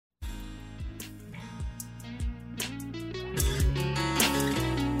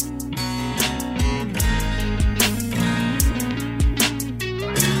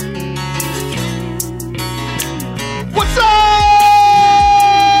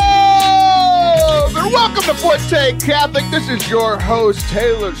Would Take Catholic. This is your host,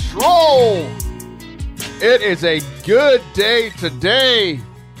 Taylor Schroll. It is a good day today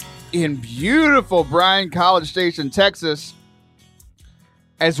in beautiful Bryan College Station, Texas,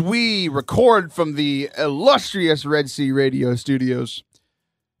 as we record from the illustrious Red Sea Radio studios.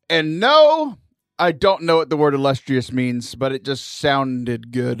 And no, I don't know what the word illustrious means, but it just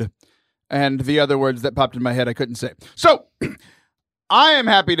sounded good. And the other words that popped in my head I couldn't say. So, I am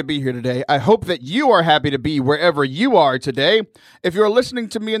happy to be here today. I hope that you are happy to be wherever you are today. If you're listening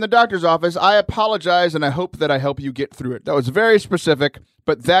to me in the doctor's office, I apologize, and I hope that I help you get through it. That was very specific,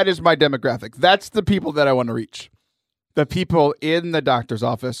 but that is my demographic. That's the people that I want to reach. The people in the doctor's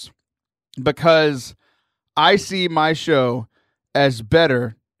office. Because I see my show as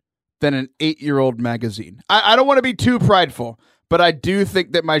better than an 8-year-old magazine. I don't want to be too prideful, but I do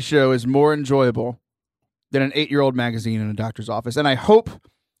think that my show is more enjoyable than an 8-year-old magazine in a doctor's office. And I hope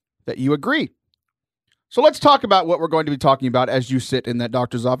that you agree. So let's talk about what we're going to be talking about as you sit in that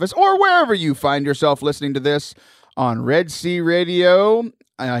doctor's office or wherever you find yourself listening to this on Red Sea Radio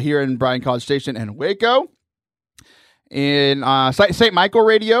here in Bryan College Station and Waco, in St. Michael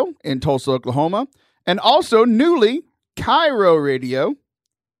Radio in Tulsa, Oklahoma, and also newly Cairo Radio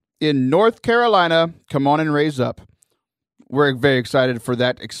in North Carolina. Come on and raise up. We're very excited for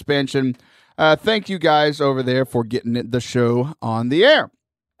that expansion. Thank you guys over there for getting the show on the air.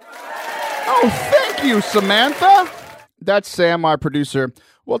 Oh, thank you, Samantha. That's Sam, our producer.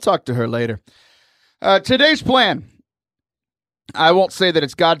 We'll talk to her later. Today's plan. I won't say that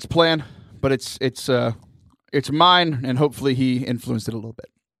it's God's plan, but it's mine, and hopefully he influenced it a little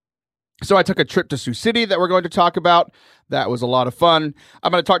bit. So I took a trip to Sioux City that we're going to talk about. That was a lot of fun.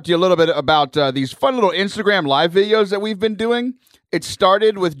 I'm going to talk to you a little bit about these fun little Instagram live videos that we've been doing. It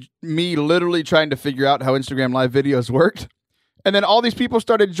started with me literally trying to figure out how Instagram live videos worked. And then all these people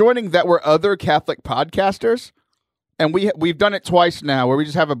started joining that were other Catholic podcasters. And we've done it twice now where we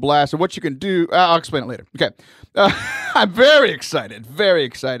just have a blast. And what you can do, I'll explain it later. Okay. I'm very excited. Very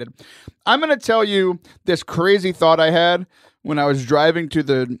excited. I'm going to tell you this crazy thought I had when I was driving to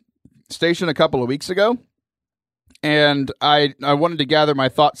the station a couple of weeks ago. And I wanted to gather my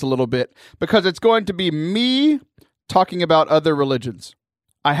thoughts a little bit because it's going to be me talking about other religions.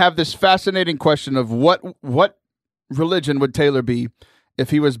 I have this fascinating question of what religion would Taylor be if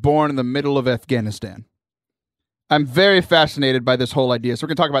he was born in the middle of Afghanistan? I'm very fascinated by this whole idea. So we're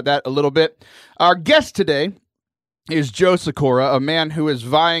going to talk about that a little bit. Our guest today is Joe Sikora, a man who is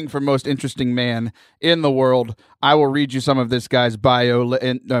vying for most interesting man in the world. I will read you some of this guy's bio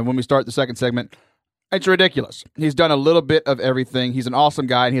when we start the second segment. It's ridiculous. He's done a little bit of everything. He's an awesome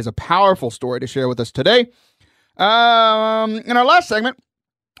guy, and he has a powerful story to share with us today. In our last segment,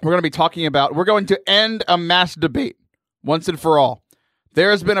 we're going to end a mass debate once and for all.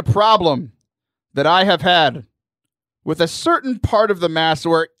 There has been a problem that I have had with a certain part of the mass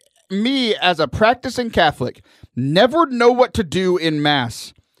where me, as a practicing Catholic, never know what to do in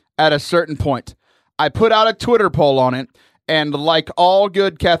mass at a certain point. I put out a Twitter poll on it, and like all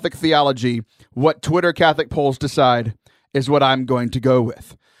good Catholic theology, what Twitter Catholic polls decide is what I'm going to go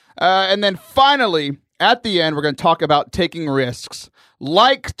with. And then finally, at the end, we're going to talk about taking risks,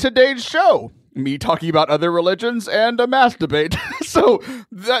 like today's show, me talking about other religions and a mass debate. So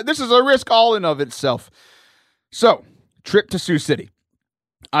this is a risk all in of itself. So, trip to Sioux City.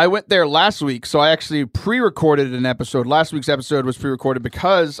 I went there last week, so I actually pre-recorded an episode. Last week's episode was pre-recorded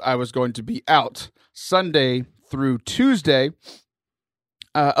because I was going to be out Sunday through Tuesday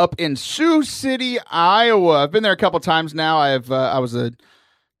up in Sioux City, Iowa. I've been there a couple times now. I was a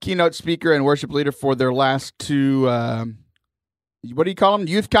keynote speaker and worship leader for their last two, what do you call them?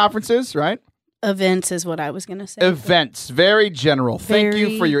 Youth conferences, right? Events is what I was going to say. Events. Very general. Thank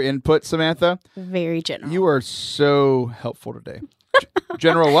you for your input, Samantha. Very general. You are so helpful today.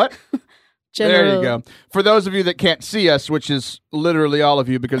 General what? General. There you go. For those of you that can't see us, which is literally all of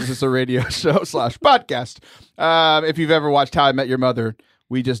you because this is a radio show / podcast. If you've ever watched How I Met Your Mother,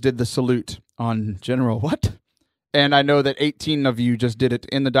 we just did the salute on General what? And I know that 18 of you just did it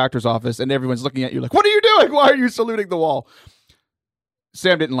in the doctor's office, and everyone's looking at you like, what are you doing? Why are you saluting the wall?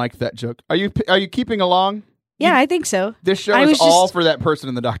 Sam didn't like that joke. Are you keeping along? Yeah, I think so. This show is all for that person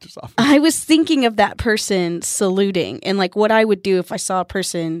in the doctor's office. I was thinking of that person saluting and like what I would do if I saw a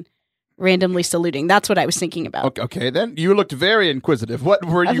person randomly saluting. That's what I was thinking about. Okay, then you looked very inquisitive. What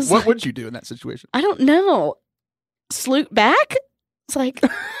would you do in that situation? I don't know. Salute back? It's like,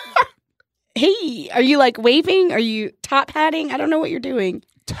 hey, are you like waving? Are you top hatting? I don't know what you're doing.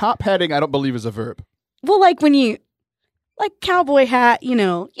 Top hatting, I don't believe is a verb. Well, like when you, like cowboy hat, you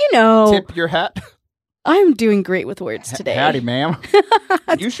know. Tip your hat? I'm doing great with words today. Howdy, ma'am.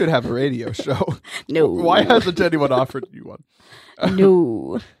 You should have a radio show. No. Why hasn't anyone offered you one?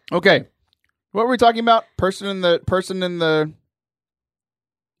 No. Okay. What were we talking about? Person in the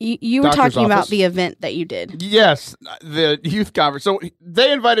You were Doctor's talking about office? the event that you did. Yes, the youth conference. So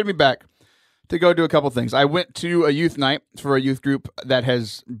they invited me back to go do a couple things. I went to a youth night for a youth group that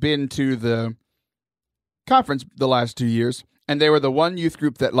has been to the conference the last 2 years, and they were the one youth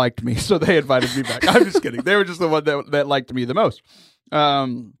group that liked me, so they invited me back. I'm just kidding. They were just the one that liked me the most. I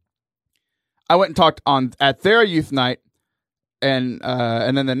went and talked at their youth night, and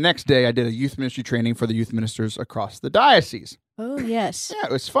then the next day I did a youth ministry training for the youth ministers across the diocese. Oh, yes. Yeah,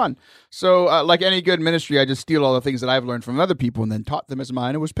 it was fun. So like any good ministry, I just steal all the things that I've learned from other people and then taught them as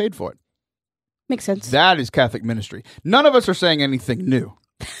mine and was paid for it. Makes sense. That is Catholic ministry. None of us are saying anything new.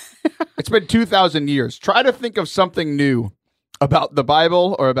 It's been 2,000 years. Try to think of something new about the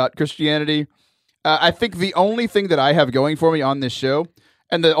Bible or about Christianity. I think the only thing that I have going for me on this show,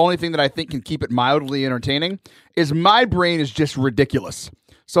 and the only thing that I think can keep it mildly entertaining, is my brain is just ridiculous.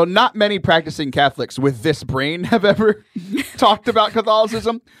 So not many practicing Catholics with this brain have ever talked about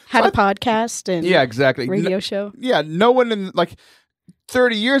Catholicism. Had a podcast and Yeah, exactly. radio show. Yeah, no one in, like,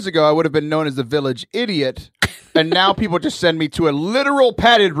 30 years ago, I would have been known as the village idiot. And now people just send me to a literal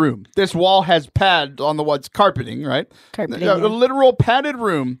padded room. This wall has pad on the what's carpeting, right? Carpeting, A yeah. literal padded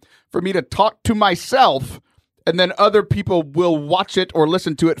room for me to talk to myself, and then other people will watch it or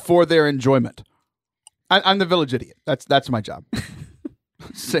listen to it for their enjoyment. I'm the village idiot. That's my job.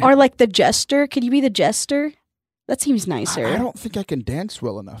 Or like the jester. Could you be the jester? That seems nicer. I don't think I can dance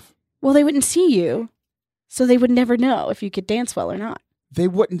well enough. Well, they wouldn't see you, so they would never know if you could dance well or not. They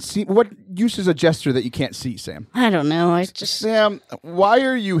wouldn't see. What use is a gesture that you can't see, Sam? I don't know. I just Sam, why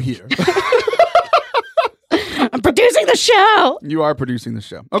are you here? I'm producing the show. You are producing the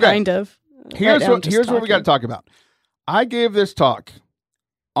show. Okay. Kind of. Here's Right now, I'm what just we got to talking. talk about. I gave this talk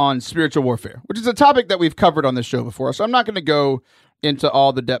on spiritual warfare, which is a topic that we've covered on this show before, so I'm not going to go into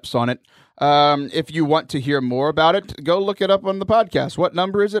all the depths on it. If you want to hear more about it, go look it up on the podcast. What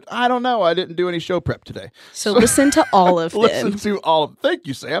number is it? I don't know. I didn't do any show prep today. So listen to all of Listen them. to all of. Thank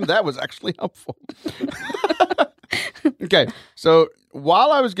you, Sam. That was actually helpful. Okay, so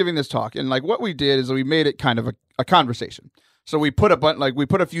while I was giving this talk, and like what we did is we made it kind of a conversation. So we put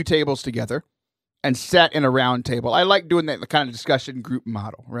a few tables together and sat in a round table. I like doing that kind of discussion group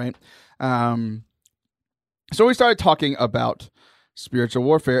model, right? So we started talking about spiritual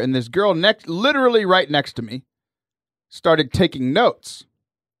warfare, and this girl literally right next to me started taking notes.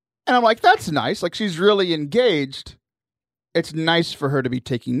 And I'm like, that's nice. Like, she's really engaged. It's nice for her to be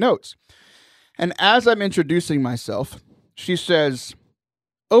taking notes. And as I'm introducing myself, she says,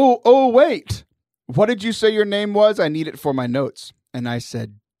 oh, wait. What did you say your name was? I need it for my notes. And I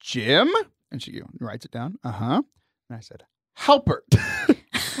said, Jim? And she writes it down. Uh-huh. And I said, Halpert.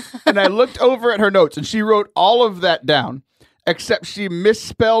 And I looked over at her notes, and she wrote all of that down, except she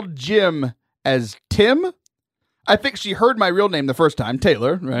misspelled Jim as Tim. I think she heard my real name the first time,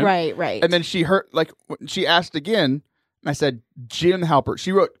 Taylor, right? Right. And then she asked again, and I said, Jim Halpert.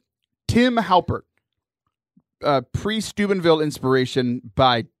 She wrote Tim Halpert, pre-Steubenville inspiration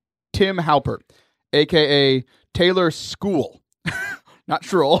by Tim Halpert, a.k.a. Taylor School. Not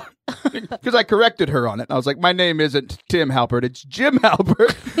Schroll, because I corrected her on it. I was like, my name isn't Tim Halpert, it's Jim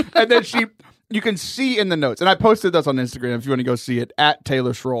Halpert. And then you can see in the notes, and I posted this on Instagram if you want to go see it, at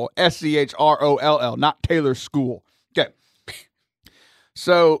Taylor Schroll, Schroll, not Taylor School. Okay.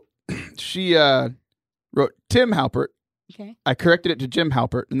 So she wrote Tim Halpert. Okay. I corrected it to Jim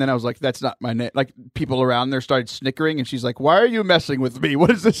Halpert, and then I was like, that's not my name. Like, people around there started snickering, and she's like, why are you messing with me? What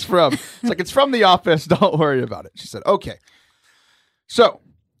is this from? It's like, it's from The Office. Don't worry about it. She said, okay. So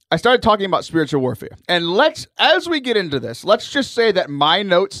I started talking about spiritual warfare. And as we get into this, let's just say that my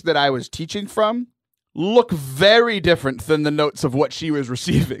notes that I was teaching from look very different than the notes of what she was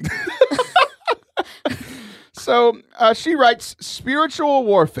receiving. So she writes spiritual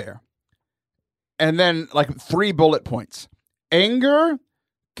warfare. And then like 3 bullet points: anger,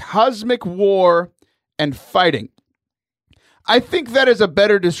 cosmic war, and fighting. I think that is a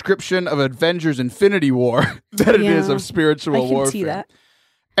better description of Avengers Infinity War than it is of spiritual warfare. I can see that.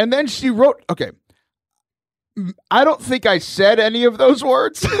 And then she wrote, okay, I don't think I said any of those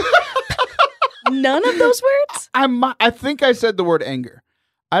words. None of those words? I think I said the word anger.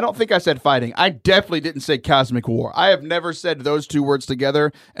 I don't think I said fighting. I definitely didn't say cosmic war. I have never said those 2 words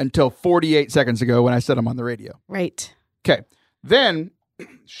together until 48 seconds ago when I said them on the radio. Right. Okay. Then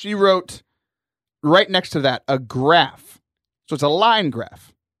she wrote right next to that a graph. So it's a line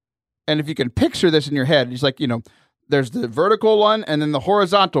graph. And if you can picture this in your head, it's like, there's the vertical one and then the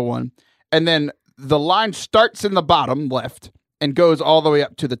horizontal one. And then the line starts in the bottom left and goes all the way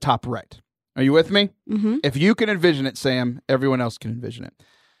up to the top right. Are you with me? Mm-hmm. If you can envision it, Sam, everyone else can envision it.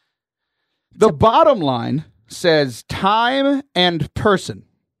 The bottom line says time and person.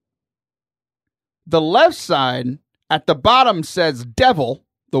 The left side at the bottom says devil,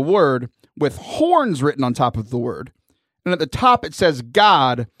 the word, with horns written on top of the word. And at the top it says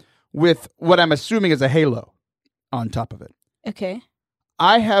God with what I'm assuming is a halo on top of it. Okay.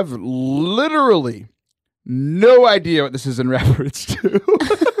 I have literally no idea what this is in reference to.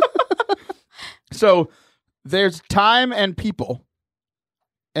 So there's time and people.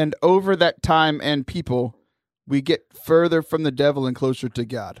 And over that time and people, we get further from the devil and closer to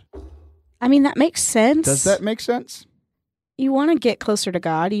God. I mean, that makes sense. Does that make sense? You want to get closer to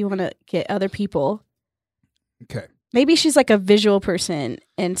God. You want to get other people. Okay. Maybe she's like a visual person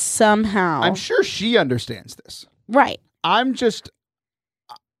and somehow. I'm sure she understands this. Right. I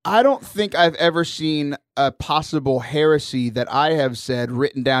don't think I've ever seen a possible heresy that I have said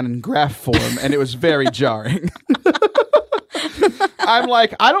written down in graph form, and it was very jarring. I'm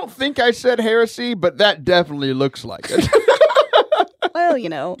like, I don't think I said heresy, but that definitely looks like it. Well, you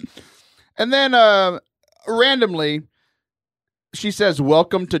know. And then randomly, she says,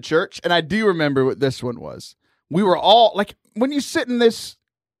 welcome to church. And I do remember what this one was. We were all, like, when you sit in this,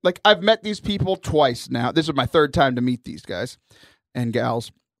 like, I've met these people twice now. This is my third time to meet these guys and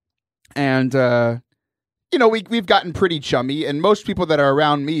gals. And, you know, we've gotten pretty chummy. And most people that are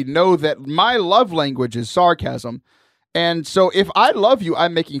around me know that my love language is sarcasm. And so if I love you,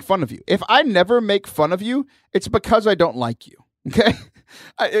 I'm making fun of you. If I never make fun of you, it's because I don't like you. Okay?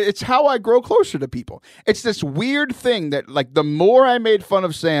 It's how I grow closer to people. It's this weird thing that, like, the more I made fun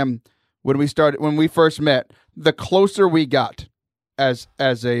of Sam when we first met, the closer we got as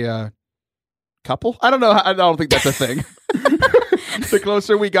a couple. I don't know. I don't think that's a thing. The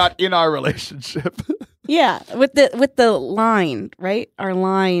closer we got in our relationship. Yeah, with the line, right? Our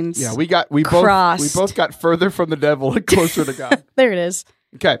lines. Yeah, we both got further from the devil and closer to God. There it is.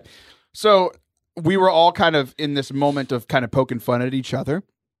 Okay. So we were all kind of in this moment of kind of poking fun at each other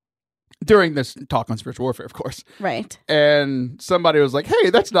during this talk on spiritual warfare, of course. Right. And somebody was like, hey,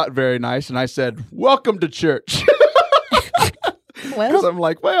 that's not very nice. And I said, welcome to church. Because I'm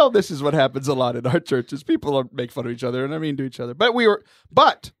like, well, this is what happens a lot in our churches. People make fun of each other and I mean to each other. But we were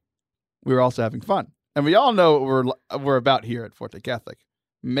also having fun. And we all know what we're about here at Forte Catholic.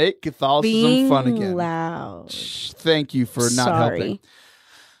 Make Catholicism being fun again. Loud. Thank you for not helping.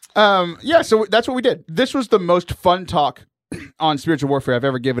 Yeah, so that's what we did. This was the most fun talk on spiritual warfare I've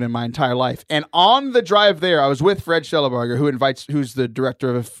ever given in my entire life. And on the drive there, I was with Fred Schellebarger, who's the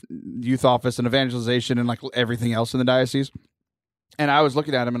director of youth office and evangelization and like everything else in the diocese. And I was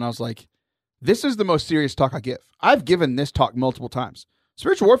looking at him and I was like, this is the most serious talk I give. I've given this talk multiple times.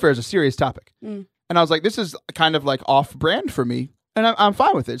 Spiritual warfare is a serious topic. Mm. And I was like, this is kind of like off brand for me. And I'm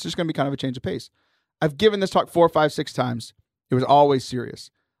fine with it. It's just going to be kind of a change of pace. I've given this talk 4, 5, 6 times. It was always serious.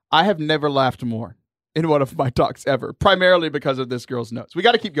 I have never laughed more in one of my talks ever, primarily because of this girl's notes. We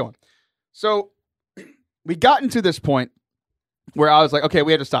got to keep going. So we got into this point where I was like, okay,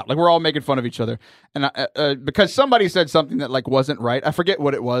 we had to stop. Like, we're all making fun of each other. And because somebody said something that like wasn't right. I forget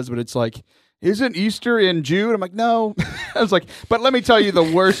what it was, but it's like, isn't Easter in June? I'm like, no. I was like, but let me tell you the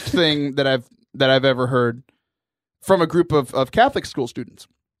worst thing that I've ever heard from a group of Catholic school students.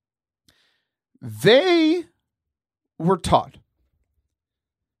 They were taught.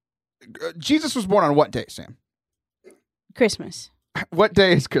 Jesus was born on what day, Sam? Christmas. What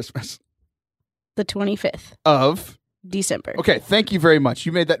day is Christmas? The 25th. Of? December. Okay, thank you very much.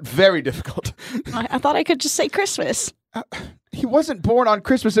 You made that very difficult. I thought I could just say Christmas. He wasn't born on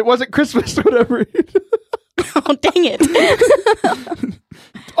Christmas. It wasn't Christmas, whatever. Oh, dang it.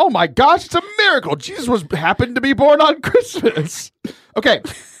 Oh my gosh, it's a miracle. Jesus happened to be born on Christmas. Okay,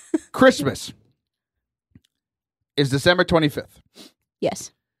 Christmas is December 25th.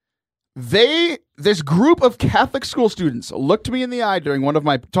 Yes. This group of Catholic school students looked me in the eye during one of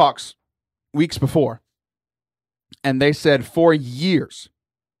my talks weeks before, and they said for years,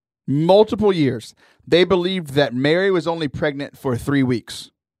 multiple years, they believed that Mary was only pregnant for 3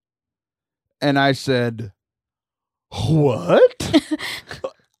 weeks. And I said, what?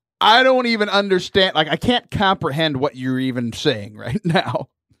 I don't even understand. Like, I can't comprehend what you're even saying right now.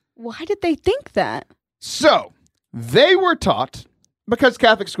 Why did they think that? So they were taught, because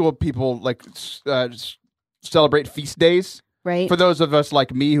Catholic school people like celebrate feast days. Right. For those of us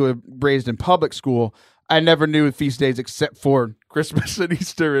like me who were raised in public school, I never knew feast days except for Christmas and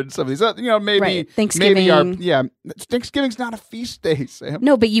Easter and some of these. Maybe right. Thanksgiving. Thanksgiving's not a feast day, Sam.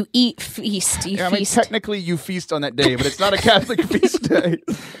 No, but you eat feast. I mean, technically you feast on that day, but it's not a Catholic feast day.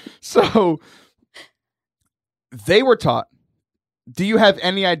 So they were taught. Do you have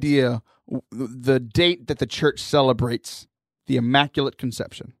any idea the date that the church celebrates the Immaculate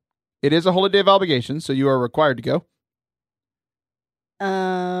Conception? It is a holy day of obligation, so you are required to go.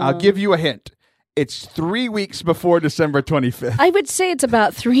 I'll give you a hint. It's 3 weeks before December 25th. I would say it's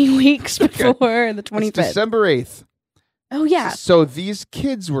about 3 weeks before the 25th. It's December 8th. Oh, yeah. So these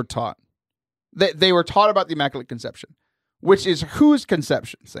kids were taught. They were taught about the Immaculate Conception, which is whose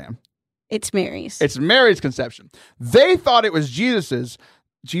conception, Sam? It's Mary's. It's Mary's conception. They thought it was Jesus's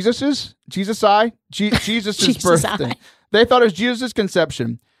birthday. They thought it was Jesus's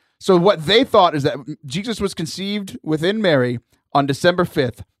conception. So what they thought is that Jesus was conceived within Mary on December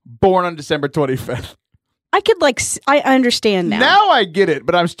 5th, born on December 25th. I understand now. Now I get it,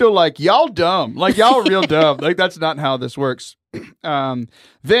 but I'm still like, y'all dumb. Like, y'all real dumb. Like, that's not how this works. Then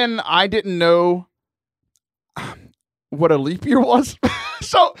I didn't know what a leap year was.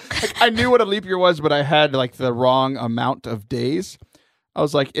 So I knew what a leap year was, but I had like the wrong amount of days. I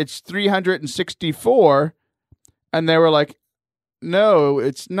was like, it's 364. And they were like, no,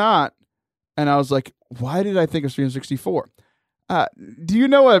 it's not. And I was like, why did I think it was 364? Do you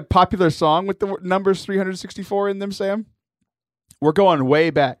know a popular song with the numbers 364 in them, Sam? We're going way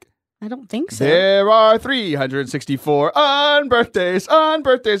back. I don't think so. There are 364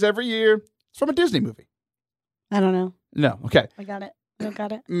 unbirthdays every year. It's from a Disney movie. I don't know. No, okay. I got it.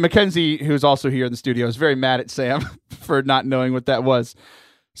 Mackenzie, who's also here in the studio, is very mad at Sam for not knowing what that was.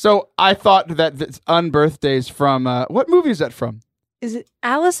 So I thought that this unbirthdays from what movie is that from? Is it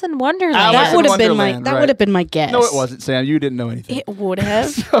Alice in Wonderland? Alice in Wonderland, That would have been my guess. No, it wasn't, Sam. You didn't know anything. It would have.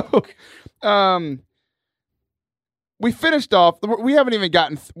 So, we finished off. We haven't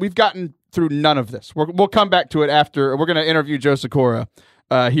even we've gotten through none of this. We'll come back to it after. We're going to interview Joe Sikora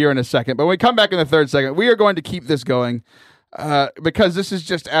here in a second. But when we come back in the third segment, we are going to keep this going because this is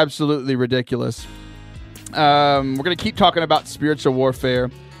just absolutely ridiculous. We're going to keep talking about spiritual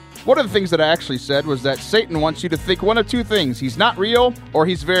warfare. One of the things that I actually said was that Satan wants you to think one of two things. He's not real, or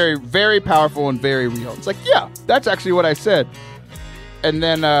he's very, very powerful and very real. It's like, yeah, that's actually what I said. And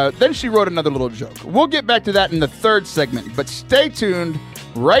then she wrote another little joke. We'll get back to that in the third segment, but stay tuned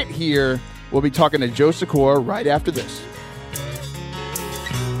right here. We'll be talking to Joe Sikora right after this.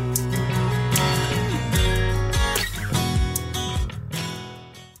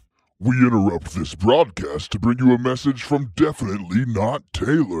 We interrupt this broadcast to bring you a message from Definitely Not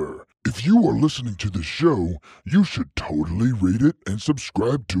Taylor. If you are listening to this show, you should totally rate it and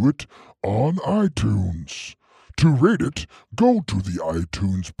subscribe to it on iTunes. To rate it, go to the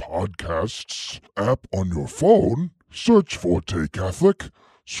iTunes Podcasts app on your phone, search Forte Catholic,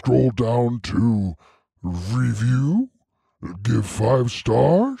 scroll down to Review, give 5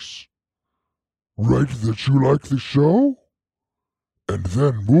 stars, write that you like the show, and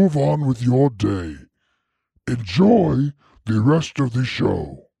then move on with your day. Enjoy the rest of the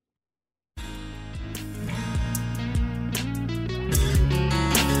show.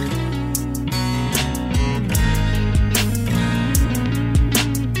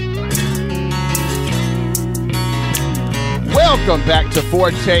 Welcome back to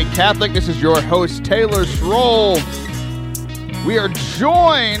Forte Catholic. This is your host, Taylor Schroll. We are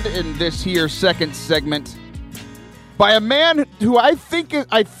joined in this here second segment by a man who I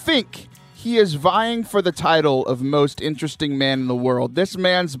think he is vying for the title of most interesting man in the world. This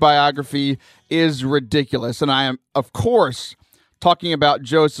man's biography is ridiculous, and I am, of course, talking about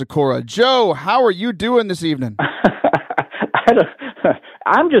Joe Sikora. Joe, how are you doing this evening?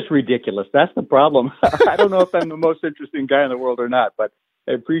 I'm just ridiculous. That's the problem. I don't know if I'm the most interesting guy in the world or not, but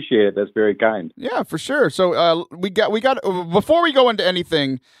I appreciate it. That's very kind. Yeah, for sure. So we got before we go into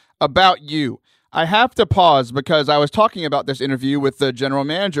anything about you, I have to pause because I was talking about this interview with the general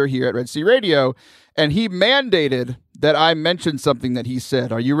manager here at Red Sea Radio, and he mandated that I mention something that he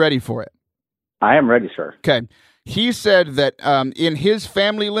said. Are you ready for it? I am ready, sir. Okay. He said that in his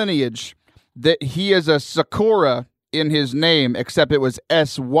family lineage that he is a Sikora in his name, except it was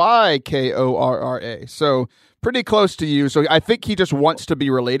Sykorra. So pretty close to you. So I think he just wants to be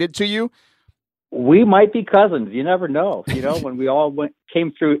related to you. We might be cousins. You never know. You know, when we all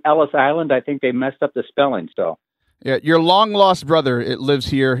came through Ellis Island, I think they messed up the spelling. So, yeah, your long lost brother, it lives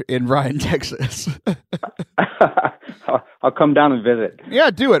here in Ryan, Texas. I'll come down and visit.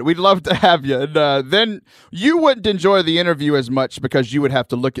 Yeah, do it. We'd love to have you. And then you wouldn't enjoy the interview as much because you would have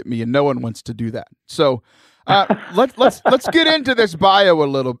to look at me, and no one wants to do that. So let's get into this bio a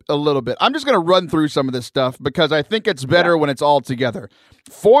little bit. I'm just going to run through some of this stuff because I think it's better when it's all together.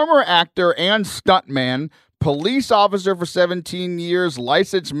 Former actor and stuntman, police officer for 17 years,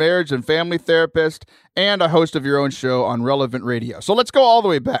 licensed marriage and family therapist, and a host of your own show on Relevant Radio. So let's go all the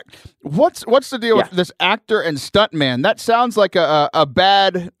way back. What's the deal with this actor and stuntman? That sounds like a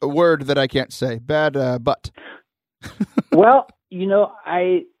bad word that I can't say. Bad butt. Well,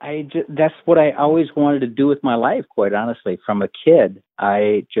 that's what I always wanted to do with my life, quite honestly. From a kid,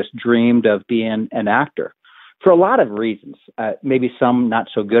 I just dreamed of being an actor for a lot of reasons. Maybe some not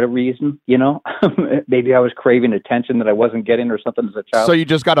so good a reason, Maybe I was craving attention that I wasn't getting or something as a child. So you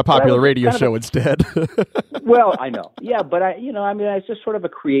just got a popular radio show instead. Well, I know. Yeah, but I was just sort of a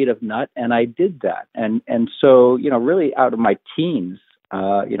creative nut, and I did that. And so, really out of my teens,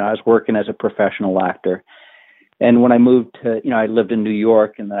 I was working as a professional actor. And when I moved to, I lived in New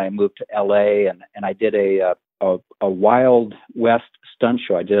York, and then I moved to LA, and I did a Wild West stunt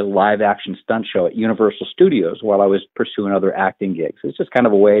show. I did a live action stunt show at Universal Studios while I was pursuing other acting gigs. It's just kind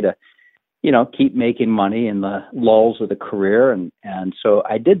of a way to, keep making money in the lulls of the career. And so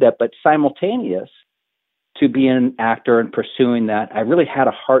I did that, but simultaneous to being an actor and pursuing that, I really had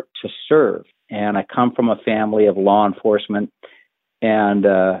a heart to serve. And I come from a family of law enforcement, and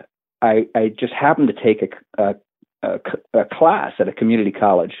I just happened to take a class at a community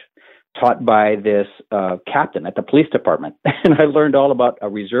college taught by this captain at the police department. And I learned all about a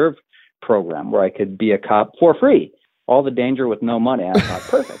reserve program where I could be a cop for free. All the danger with no money. I thought,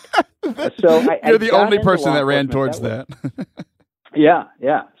 perfect. So You're the only person that ran towards that. Yeah.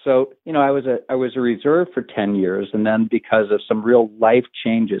 So, I was a reserve for 10 years. And then because of some real life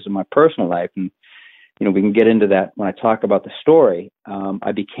changes in my personal life, and, we can get into that when I talk about the story,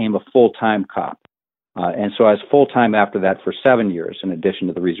 I became a full-time cop. And so I was full-time after that for 7 years, in addition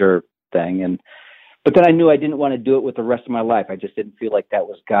to the reserve thing. But then I knew I didn't want to do it with the rest of my life. I just didn't feel like that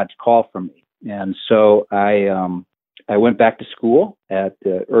was God's call for me. And so I went back to school at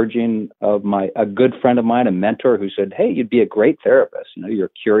the urging of a good friend of mine, a mentor, who said, "Hey, you'd be a great therapist.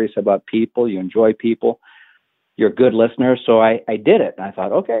 You're curious about people, you enjoy people, you're a good listener." So I did it. And I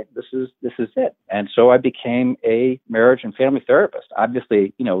thought, okay, this is it. And so I became a marriage and family therapist.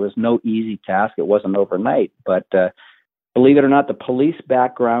 Obviously, it was no easy task. It wasn't overnight, but believe it or not, the police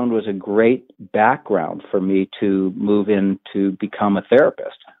background was a great background for me to move in to become a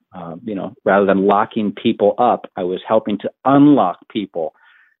therapist. Rather than locking people up, I was helping to unlock people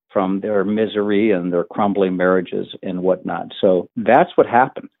from their misery and their crumbling marriages and whatnot. So that's what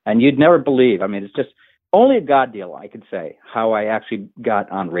happened. And you'd never believe. It's just only a God deal, I could say, how I actually got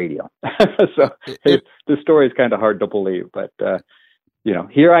on radio. So the story is kind of hard to believe, but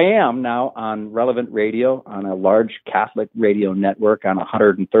here I am now on Relevant Radio, on a large Catholic radio network, on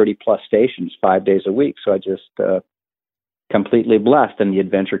 130 plus stations 5 days a week. So I just completely blessed, and the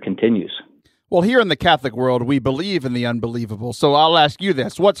adventure continues. Well, here in the Catholic world, we believe in the unbelievable. So I'll ask you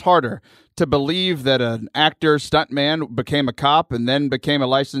this. What's harder, to believe that an actor, stuntman, became a cop and then became a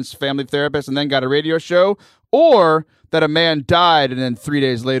licensed family therapist and then got a radio show, or that a man died and then 3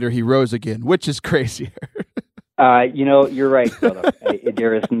 days later he rose again? Which is crazier? You're right, Philip.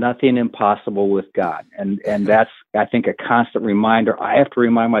 There is nothing impossible with God. And that's, I think, a constant reminder. I have to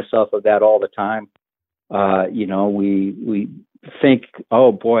remind myself of that all the time. We think,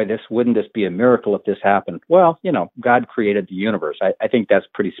 oh boy, wouldn't this be a miracle if this happened? Well, God created the universe. I think that's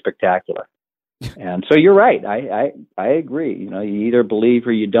pretty spectacular. And so you're right. I agree. You either believe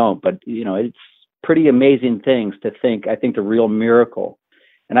or you don't, but it's pretty amazing things to think. I think the real miracle,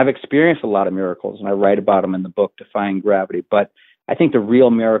 and I've experienced a lot of miracles, and I write about them in the book, Defying Gravity, but I think the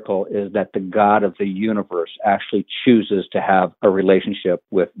real miracle is that the God of the universe actually chooses to have a relationship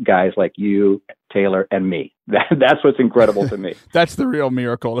with guys like you, Taylor, and me. That's what's incredible to me. That's the real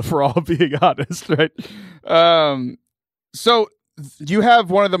miracle, if we're all being honest, right? So you have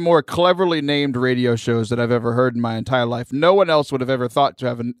one of the more cleverly named radio shows that I've ever heard in my entire life. No one else would have ever thought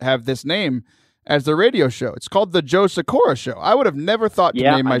to have this name as the radio show. It's called The Joe Sikora Show. I would have never thought to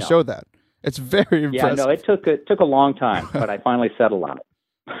name my show that. It's very impressive. Yeah, no, it took a long time, but I finally settled on it.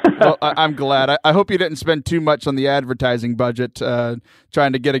 Well, I'm glad. I hope you didn't spend too much on the advertising budget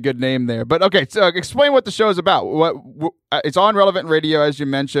trying to get a good name there. But okay, so explain what the show is about. It's on Relevant Radio, as you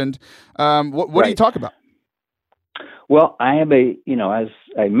mentioned. What do you talk about? Well, I am as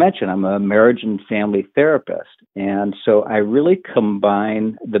I mentioned, I'm a marriage and family therapist. And so I really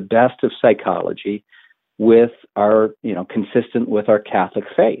combine the best of psychology with consistent with our Catholic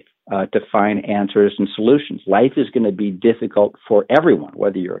faith. To find answers and solutions. Life is going to be difficult for everyone,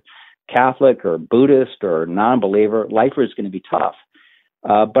 whether you're Catholic or Buddhist or non-believer. Life is going to be tough.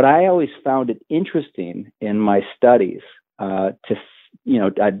 But I always found it interesting in my studies to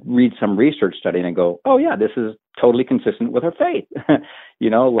I'd read some research study and I go, oh yeah, this is totally consistent with our faith.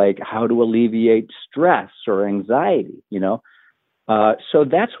 Like how to alleviate stress or anxiety, So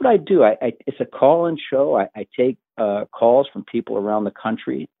that's what I do. It's a call-in show. I take calls from people around the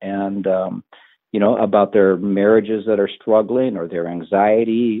country and, about their marriages that are struggling or their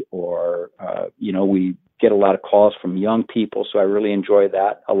anxiety or, we get a lot of calls from young people. So I really enjoy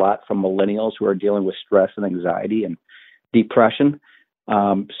that a lot, from millennials who are dealing with stress and anxiety and depression.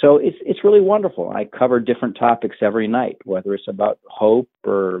 So it's really wonderful. I cover different topics every night, whether it's about hope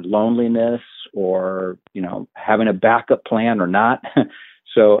or loneliness or, having a backup plan or not.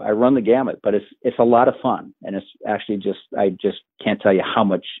 So I run the gamut, but it's a lot of fun. And it's actually I just can't tell you how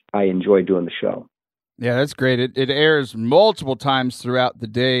much I enjoy doing the show. Yeah, that's great. It airs multiple times throughout the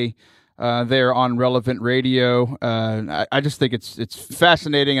day there on Relevant Radio. I just think it's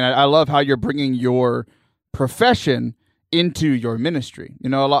fascinating. And I love how you're bringing your profession into your ministry. A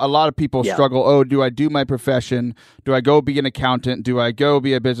lot of people struggle. Oh, do I do my profession? Do I go be an accountant? Do I go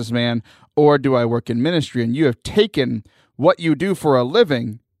be a businessman? Or do I work in ministry? And you have taken what you do for a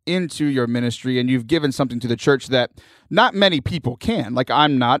living into your ministry, and you've given something to the church that not many people can. Like,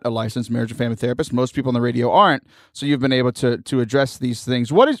 I'm not a licensed marriage and family therapist. Most people on the radio aren't. So you've been able to address these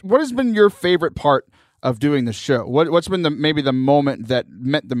things. What has been your favorite part of doing the show? What's been maybe the moment that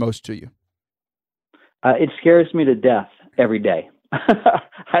meant the most to you? It scares me to death every day.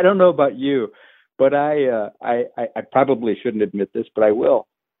 I don't know about you, but I probably shouldn't admit this, but I will.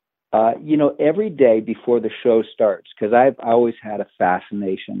 Every day before the show starts, because I've always had a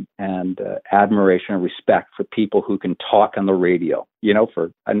fascination and admiration and respect for people who can talk on the radio,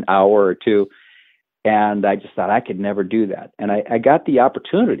 for an hour or two. And I just thought I could never do that. And I got the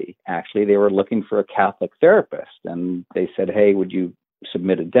opportunity. Actually, they were looking for a Catholic therapist, and they said, hey, would you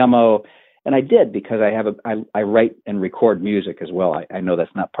submit a demo? And I did, because I write and record music as well. I know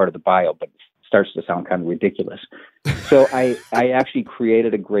that's not part of the bio, but it starts to sound kind of ridiculous. So I actually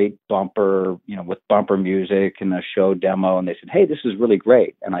created a great bumper, with bumper music and a show demo. And they said, hey, this is really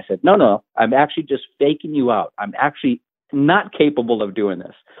great. And I said, no, I'm actually just faking you out. I'm actually not capable of doing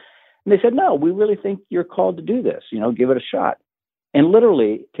this. And they said, no, we really think you're called to do this, give it a shot. And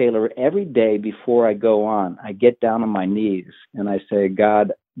literally, Taylor, every day before I go on, I get down on my knees and I say,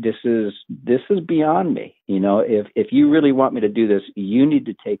 God, this is beyond me. If you really want me to do this, you need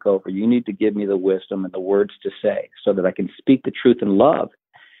to take over. You need to give me the wisdom and the words to say so that I can speak the truth in love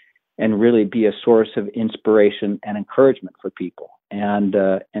and really be a source of inspiration and encouragement for people. And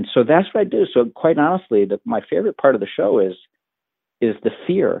so that's what I do. So quite honestly, my favorite part of the show is the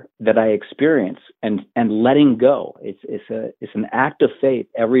fear that I experience and letting go. It's an act of faith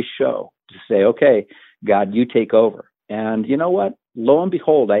every show to say, okay, God, you take over. And you know what? Lo and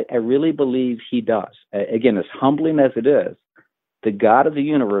behold, I really believe he does. Again, as humbling as it is, the God of the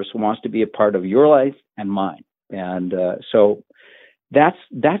universe wants to be a part of your life and mine. And so that's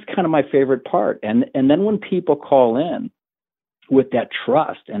kind of my favorite part. And then when people call in with that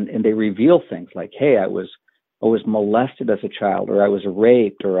trust and they reveal things like, hey, I was molested as a child, or I was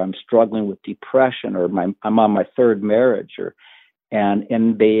raped, or I'm struggling with depression, or I'm on my third marriage,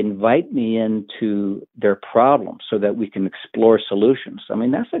 and they invite me into their problems so that we can explore solutions. I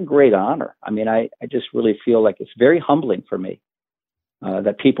mean, that's a great honor. I mean, I just really feel like it's very humbling for me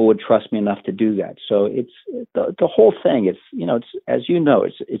that people would trust me enough to do that. So it's the whole thing. It's as you know,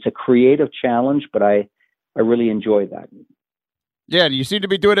 it's a creative challenge, but I really enjoy that. Yeah, you seem to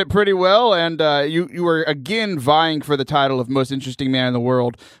be doing it pretty well, and you were again vying for the title of most interesting man in the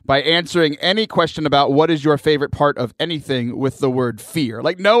world by answering any question about what is your favorite part of anything with the word fear.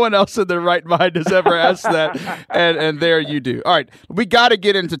 Like, no one else in their right mind has ever asked that, and there you do. All right, we got to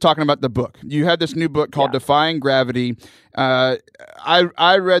get into talking about the book. You had this new book called Defying Gravity. I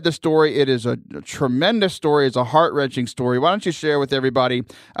read the story. It is a tremendous story. It's a heart-wrenching story. Why don't you share with everybody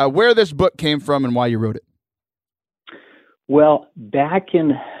where this book came from and why you wrote it? Well, back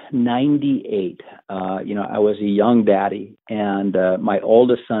in 98, I was a young daddy, and my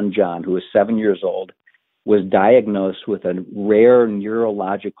oldest son, John, who was 7 years old, was diagnosed with a rare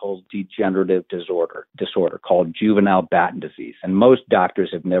neurological degenerative disorder called juvenile Batten disease. And most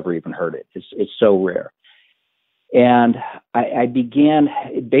doctors have never even heard it. It's so rare. And I began,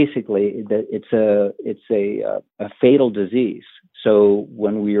 basically, it's a fatal disease. So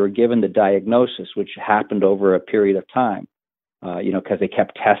when we were given the diagnosis, which happened over a period of time, because they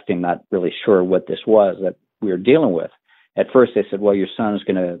kept testing, not really sure what this was that we were dealing with. At first, they said, well, your son's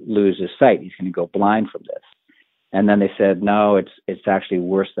going to lose his sight. He's going to go blind from this. And then they said, no, it's actually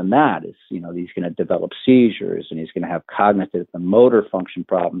worse than that. It's, he's going to develop seizures, and he's going to have cognitive and motor function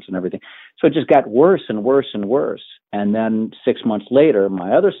problems and everything. So it just got worse and worse and worse. And then 6 months later,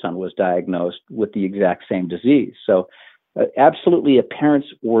 my other son was diagnosed with the exact same disease. So absolutely a parent's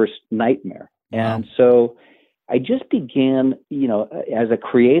worst nightmare. Wow. And so I just began, as a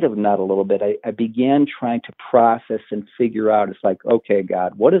creative nut a little bit, I began trying to process and figure out, it's like, okay,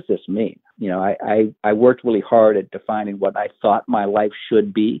 God, what does this mean? I worked really hard at defining what I thought my life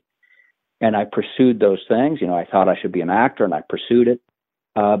should be, and I pursued those things. I thought I should be an actor, and I pursued it.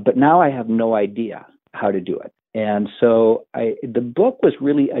 But now I have no idea how to do it. And so the book was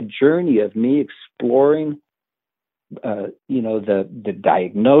really a journey of me exploring the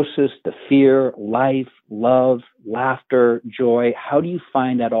diagnosis, the fear, life, love, laughter, joy. How do you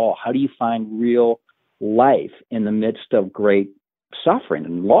find that all? How do you find real life in the midst of great suffering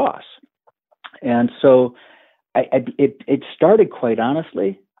and loss? And so it started, quite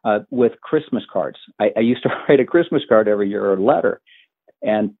honestly, with Christmas cards. I used to write a Christmas card every year, or a letter,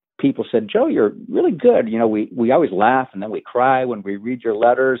 and people said, Joe, you're really good. We always laugh, and then we cry when we read your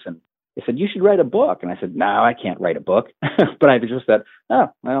letters, and they said, you should write a book. And I said, no, I can't write a book. But I just said, oh,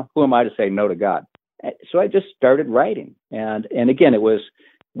 well, who am I to say no to God? So I just started writing. And again, it was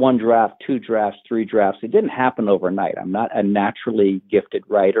 1 draft, 2 drafts, 3 drafts. It didn't happen overnight. I'm not a naturally gifted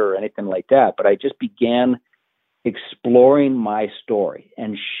writer or anything like that. But I just began exploring my story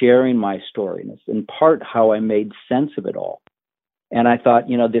and sharing my story. And it's in part how I made sense of it all. And I thought,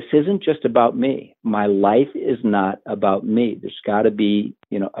 this isn't just about me. My life is not about me. There's got to be,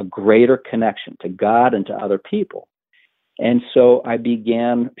 a greater connection to God and to other people. And so I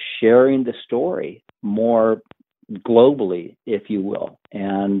began sharing the story more globally, if you will.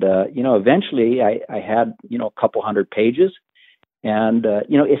 And, eventually I had, a couple hundred pages. And,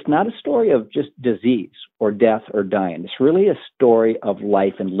 it's not a story of just disease or death or dying. It's really a story of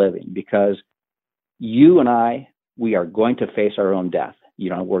life and living, because you and I, we are going to face our own death.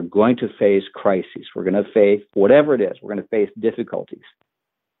 We're going to face crises. We're going to face whatever it is. We're going to face difficulties,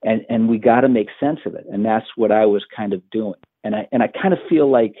 and we got to make sense of it. And that's what I was kind of doing. And I kind of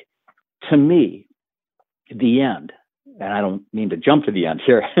feel like, to me, the end. And I don't mean to jump to the end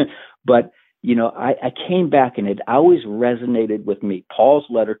here, but I came back, and it always resonated with me. Paul's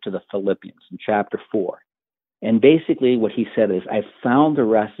letter to the Philippians in chapter 4. And basically what he said is, I found the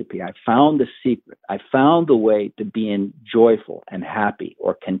recipe. I found the secret. I found the way to being joyful and happy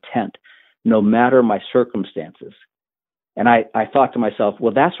or content, no matter my circumstances. And I thought to myself,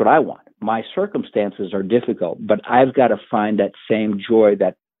 well, that's what I want. My circumstances are difficult, but I've got to find that same joy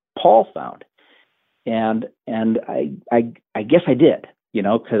that Paul found. And I guess I did,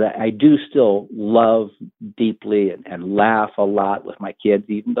 because I do still love deeply and laugh a lot with my kids,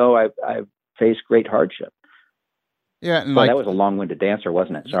 even though I've faced great hardship. Yeah, and well, that was a long-winded answer,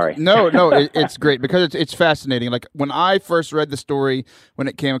 wasn't it? Sorry. No, it's great, because it's fascinating. Like, when I first read the story, when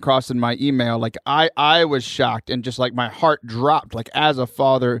it came across in my email, like I was shocked, and just like my heart dropped. Like, as a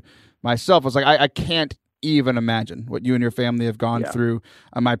father myself, I was like, I can't even imagine what you and your family have gone through.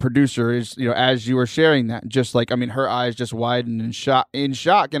 My producer is, as you were sharing that, just like, her eyes just widened in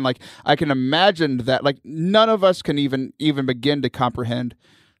shock, and like I can imagine that. Like, none of us can even begin to comprehend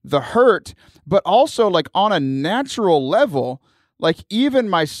the hurt, but also, like, on a natural level, like, even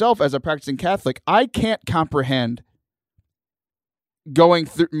myself as a practicing Catholic, I can't comprehend going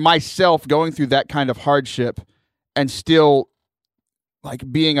through that kind of hardship and still,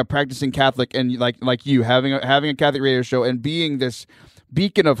 like, being a practicing Catholic, and like you having a Catholic radio show and being this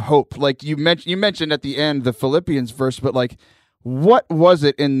beacon of hope. Like you mentioned at the end the Philippians verse, but like, what was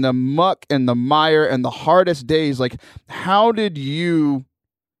it in the muck and the mire and the hardest days? Like, how did you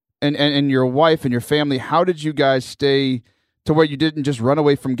and your wife and your family, how did you guys stay to where you didn't just run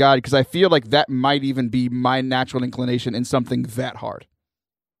away from God? Because I feel like that might even be my natural inclination in something that hard.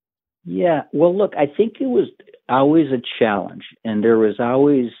 Yeah. Well, look, I think it was always a challenge, and there was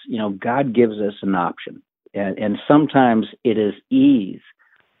always, God gives us an option. And sometimes it is ease,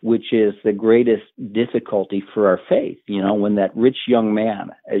 which is the greatest difficulty for our faith. When that rich young man,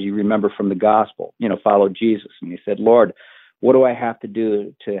 as you remember from the gospel, followed Jesus, and he said, Lord, what do I have to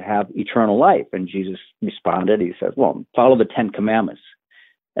do to have eternal life? And Jesus responded, he says, well, follow the 10 commandments.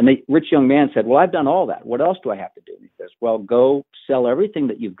 And the rich young man said, well, I've done all that. What else do I have to do? And he says, well, go sell everything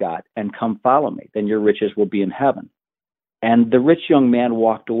that you've got and come follow me. Then your riches will be in heaven. And the rich young man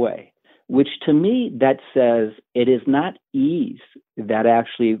walked away, which to me, that says it is not ease that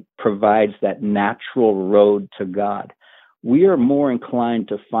actually provides that natural road to God. We are more inclined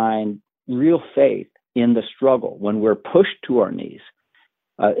to find real faith in the struggle when we're pushed to our knees.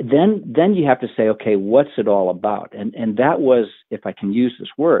 then you have to say, okay, what's it all about? And that was, if I can use this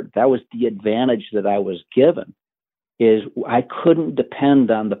word, that was the advantage that I was given, is I couldn't depend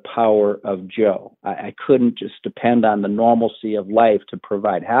on the power of Joe. I couldn't just depend on the normalcy of life to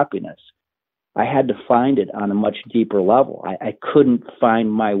provide happiness. I had to find it on a much deeper level. I couldn't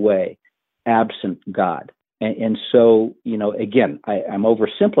find my way absent God. And so, again, I'm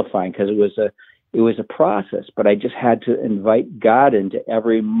oversimplifying because it was a process, but I just had to invite God into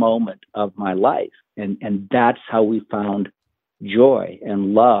every moment of my life. And that's how we found joy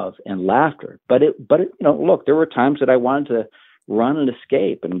and love and laughter. But look, there were times that I wanted to run and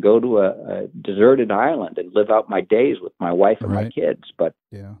escape and go to a deserted island and live out my days with my wife and my kids. But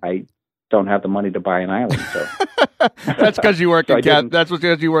I don't have the money to buy an island. So that's because you work that's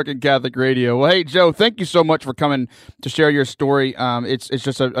because you work in Catholic radio. Well, hey, Joe, thank you so much for coming to share your story. It's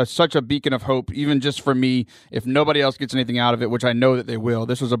just such a beacon of hope, even just for me. If nobody else gets anything out of it, which I know that they will,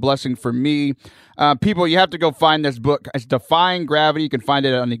 this was a blessing for me. People, you have to go find this book. It's Defying Gravity. You can find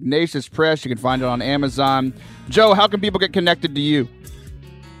it on Ignatius Press. You can find it on Amazon. Joe, how can people get connected to you?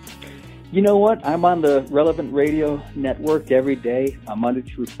 You know what? I'm on the Relevant Radio Network every day, Monday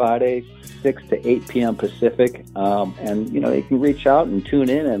through Friday, 6 to 8 p.m. Pacific. And you can reach out and tune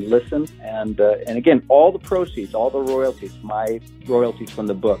in and listen. And again, all the proceeds, all the royalties, my royalties from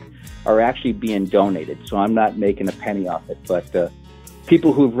the book, are actually being donated. So I'm not making a penny off it. But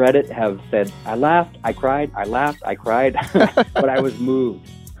people who've read it have said, I laughed, I cried, I laughed, I cried, but I was moved.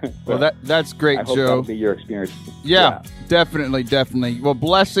 Well, that's great, I hope Joe. that'll be your experience. Yeah, definitely. Well,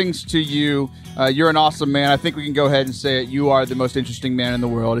 blessings to you. You're an awesome man. I think we can go ahead and say it. You are the most interesting man in the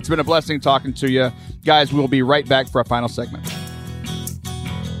world. It's been a blessing talking to you. Guys, we'll be right back for our final segment.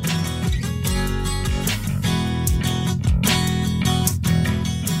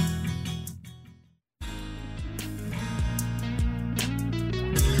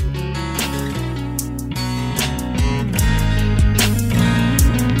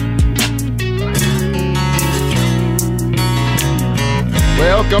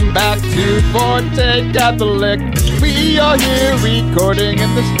 Welcome back to Forte Catholic. We are here recording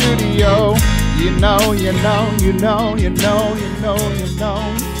in the studio.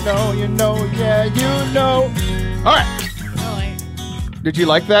 All right. Did you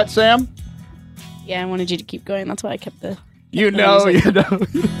like that, Sam? Yeah, I wanted you to keep going. That's why I kept the...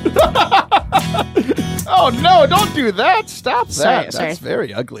 Oh, no, don't do that. Stop that. Sorry. That's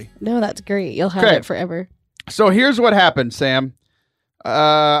very ugly. No, that's great. You'll have it forever. So here's what happened, Sam.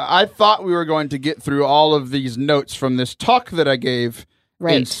 I thought we were going to get through all of these notes from this talk that I gave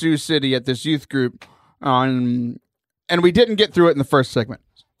in Sioux City at this youth group, and we didn't get through it in the first segment.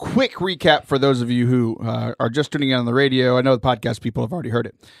 Quick recap for those of you who are just tuning in on the radio. I know the podcast people have already heard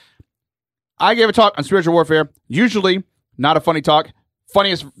it. I gave a talk on spiritual warfare, usually not a funny talk.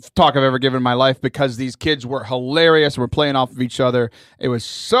 Funniest talk I've ever given in my life because these kids were hilarious. We're playing off of each other. It was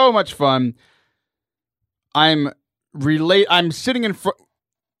so much fun. I'm sitting in front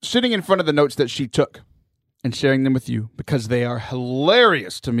of the notes that she took and sharing them with you because they are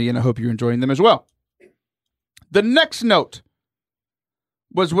hilarious to me, and I hope you're enjoying them as well. The next note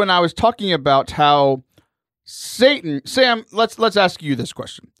was when I was talking about how Satan. Sam, let's ask you this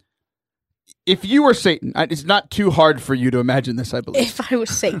question. If you were Satan, it's not too hard for you to imagine this, I believe. If I was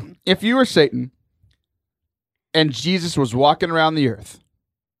Satan. If you were Satan and Jesus was walking around the earth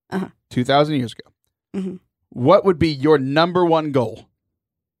 2,000 years ago, mm-hmm. What would be your number one goal?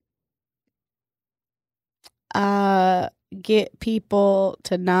 Get people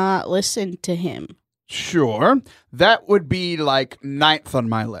to not listen to him. Sure. That would be like 9th on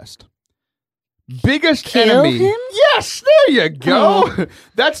my list. Biggest Kill enemy. him? Yes, there you go. Oh.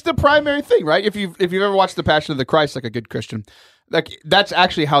 That's the primary thing, right? If you've ever watched The Passion of the Christ, like a good Christian, like that's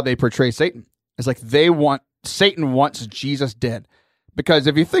actually how they portray Satan. It's like Satan wants Jesus dead. Because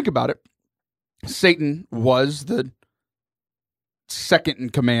if you think about it, Satan was the second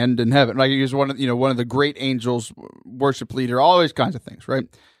in command in heaven. Like he was one of the great angels, worship leader, all these kinds of things, right?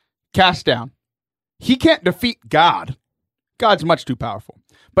 Cast down. He can't defeat God. God's much too powerful.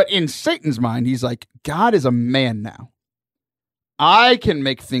 But in Satan's mind, he's like, God is a man now. I can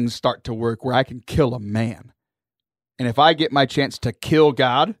make things start to work where I can kill a man. And if I get my chance to kill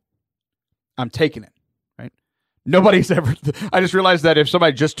God, I'm taking it. Nobody's ever... I just realized that if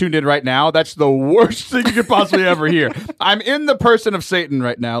somebody just tuned in right now, that's the worst thing you could possibly ever hear. I'm in the person of Satan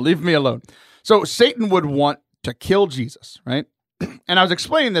right now. Leave me alone. So Satan would want to kill Jesus, right? And I was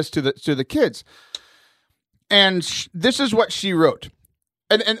explaining this to the kids. And this is what she wrote.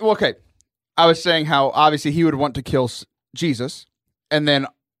 And okay, I was saying how obviously he would want to kill Jesus. And then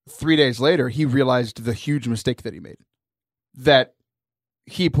 3 days later, he realized the huge mistake that he made. That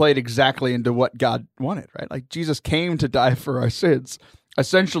he played exactly into what God wanted, right? Like Jesus came to die for our sins.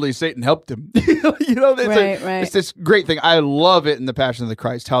 Essentially, Satan helped him. It's this great thing. I love it in the Passion of the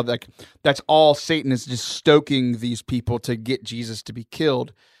Christ, how that's all Satan is, just stoking these people to get Jesus to be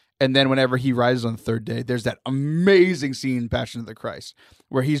killed. And then whenever he rises on the third day, there's that amazing scene in Passion of the Christ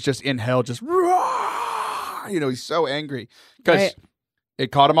where he's just in hell, just, he's so angry because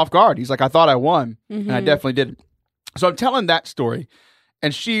it caught him off guard. He's like, I thought I won, and I definitely didn't. So I'm telling that story,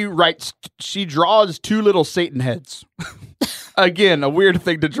 and she draws two little Satan heads. Again, a weird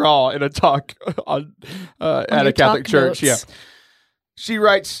thing to draw in a talk at a Catholic church. Notes.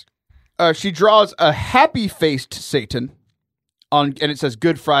 Yeah. She draws a happy-faced Satan and it says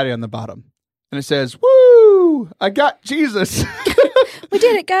Good Friday on the bottom. And it says, woo, I got Jesus. We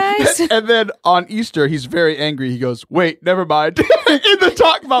did it, guys. And then on Easter, he's very angry. He goes, wait, never mind. In the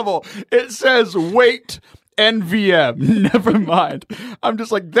talk bubble, it says, wait, NVM. Never mind. I'm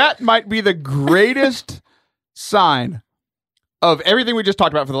just like, that might be the greatest sign of everything we just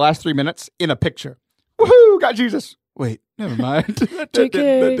talked about for the last 3 minutes in a picture. Woohoo, got Jesus. Wait, never mind. that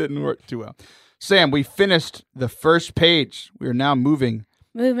didn't work too well. Sam, we finished the first page. We are now moving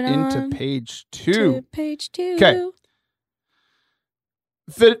into page 2. To page 2. Okay.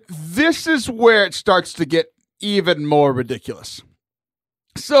 This is where it starts to get even more ridiculous.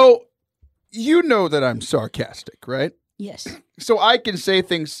 So, you know that I'm sarcastic, right? Yes. So I can say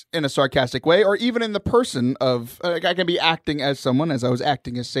things in a sarcastic way, or even in the person of, I can be acting as someone, as I was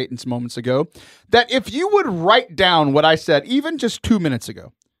acting as Satan's moments ago, that if you would write down what I said, even just 2 minutes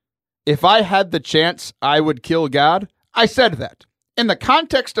ago, if I had the chance, I would kill God. I said that. In the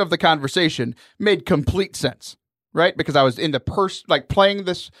context of the conversation, made complete sense, right? Because I was in the playing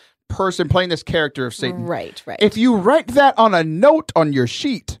this character of Satan. Right. If you write that on a note on your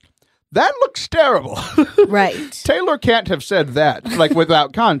sheet, that looks terrible. Right. Taylor can't have said that,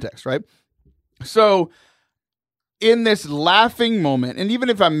 without context, right? So, in this laughing moment, and even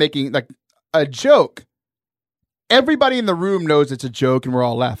if I'm making, a joke, everybody in the room knows it's a joke and we're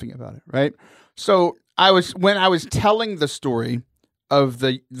all laughing about it, right? So, when I was telling the story of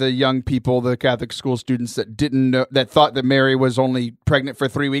the young people, the Catholic school students that didn't know, that thought that Mary was only pregnant for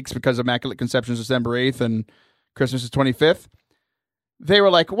 3 weeks because Immaculate Conception is December 8th and Christmas is 25th, they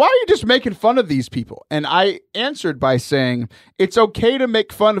were like, why are you just making fun of these people? And I answered by saying, it's okay to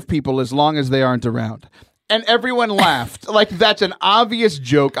make fun of people as long as they aren't around. And everyone laughed. That's an obvious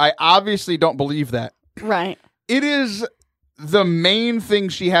joke. I obviously don't believe that. Right. It is the main thing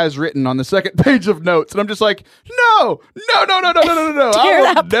she has written on the second page of notes. And I'm just like, no. Tear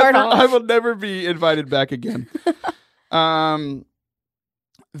that part off. I will never be invited back again.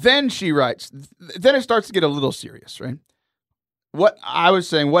 Then she writes, then it starts to get a little serious, right? What I was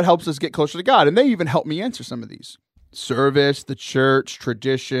saying, what helps us get closer to God? And they even helped me answer some of these. Service, the church,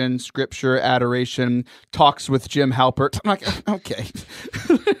 tradition, scripture, adoration, talks with Jim Halpert. I'm like, okay.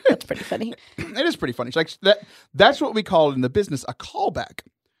 That's pretty funny. It is pretty funny. She's like, that's what we call in the business a callback.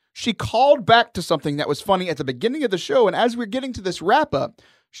 She called back to something that was funny at the beginning of the show. And as we're getting to this wrap up,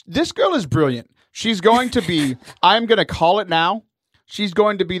 this girl is brilliant. She's going to be, I'm going to call it now. She's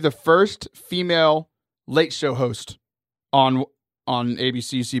going to be the first female late show host on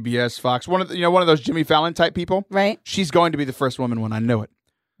ABC, CBS, Fox, one of those Jimmy Fallon type people. Right. She's going to be the first woman one. I know it.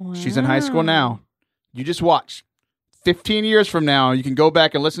 Wow. She's in high school now. You just watch. 15 years from now, you can go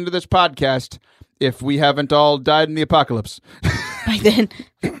back and listen to this podcast if we haven't all died in the apocalypse. By then.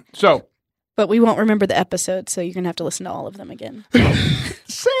 So. But we won't remember the episode, so you're going to have to listen to all of them again.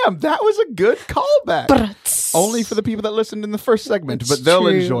 Sam, that was a good callback. Only for the people that listened in the first segment, but they'll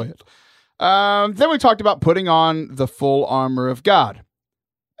enjoy it. Then we talked about putting on the full armor of God.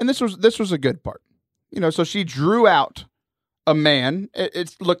 And this was a good part. So she drew out a man.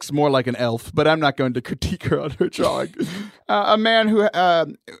 It looks more like an elf, but I'm not going to critique her on her drawing. A man who,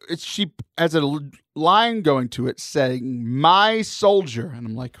 she has a line going to it saying, my soldier. And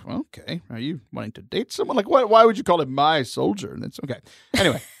I'm like, okay, are you wanting to date someone? Why would you call him my soldier? And it's okay.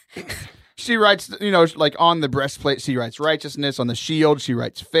 Anyway. She writes, on the breastplate, she writes righteousness. On the shield, she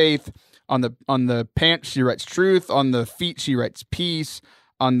writes faith. On the pants, she writes truth. On the feet, she writes peace.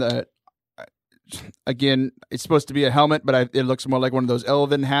 On the, again, it's supposed to be a helmet, but it looks more like one of those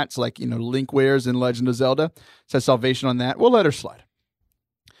elven hats, Link wears in Legend of Zelda. It says salvation on that. We'll let her slide.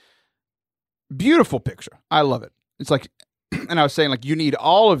 Beautiful picture. I love it. It's and I was saying, you need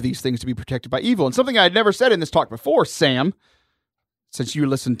all of these things to be protected by evil. And something I had never said in this talk before, Sam, since you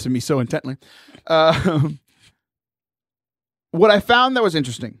listened to me so intently, what I found that was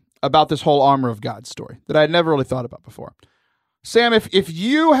interesting about this whole armor of God story that I had never really thought about before. Sam, if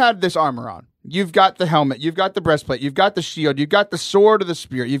you had this armor on You've got the helmet. You've got the breastplate. You've got the shield. You've got the sword of the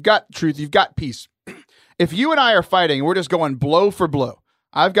Spirit. You've got truth. You've got peace. If you and I are fighting, we're just going blow for blow.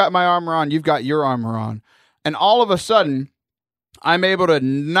 I've got my armor on. You've got your armor on. And all of a sudden, I'm able to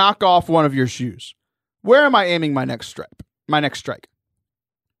knock off one of your shoes. Where am I aiming my next strike?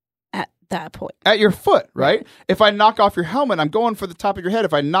 At that point. At your foot, right? If I knock off your helmet, I'm going for the top of your head.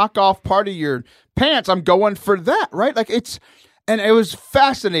 If I knock off part of your pants, I'm going for that, right? And it was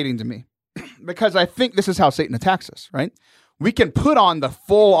fascinating to me because I think this is how Satan attacks us, right? We can put on the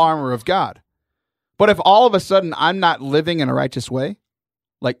full armor of God. But if all of a sudden I'm not living in a righteous way,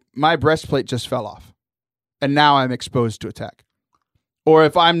 like my breastplate just fell off and now I'm exposed to attack. Or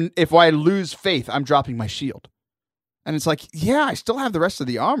if I lose faith, I'm dropping my shield. And it's like, yeah, I still have the rest of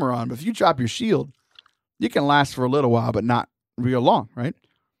the armor on, but if you drop your shield, you can last for a little while, but not real long, right?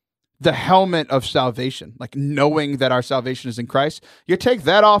 The helmet of salvation, like knowing that our salvation is in Christ, you take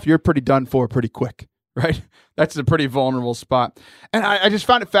that off, you're pretty done for pretty quick, right? That's a pretty vulnerable spot. And I just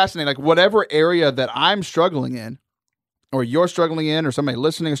found it fascinating, like whatever area that I'm struggling in, or you're struggling in, or somebody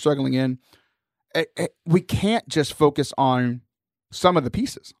listening is struggling in, we can't just focus on some of the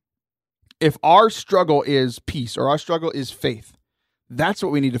pieces. If our struggle is peace or our struggle is faith, that's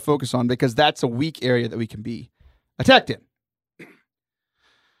what we need to focus on because that's a weak area that we can be attacked in.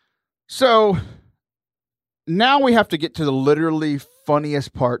 So now we have to get to the literally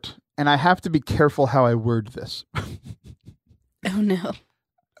funniest part, and I have to be careful how I word this. Oh, no.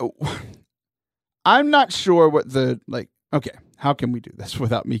 I'm not sure what okay, how can we do this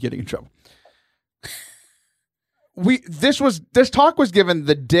without me getting in trouble? This talk was given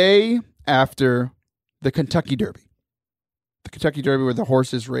the day after the Kentucky Derby. The Kentucky Derby where the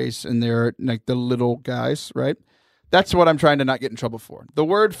horses race and they're like the little guys, right? That's what I'm trying to not get in trouble for. The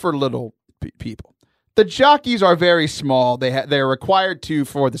word for little people. The jockeys are very small. They're required to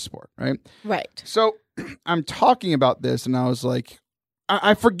for the sport, right? Right. So I'm talking about this and I was like,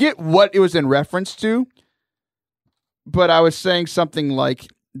 I forget what it was in reference to, but I was saying something like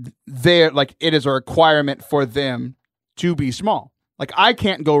it is a requirement for them to be small. Like I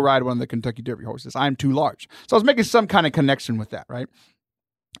can't go ride one of the Kentucky Derby horses. I'm too large. So I was making some kind of connection with that, right?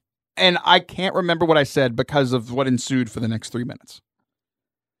 And I can't remember what I said because of what ensued for the next 3 minutes.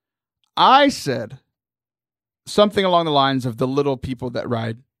 I said something along the lines of the little people that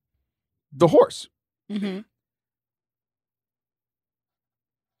ride the horse. Mm-hmm.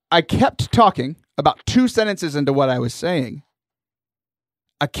 I kept talking about 2 sentences into what I was saying.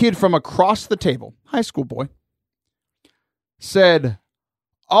 A kid from across the table, high school boy, said,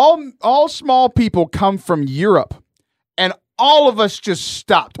 all small people come from Europe. And all of us just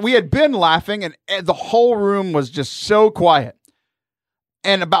stopped. We had been laughing and the whole room was just so quiet.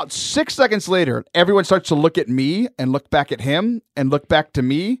 And about 6 seconds later, everyone starts to look at me and look back at him and look back to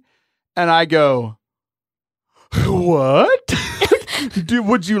me. And I go, what? Dude,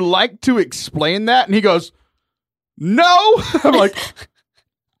 would you like to explain that? And he goes, no. I'm like,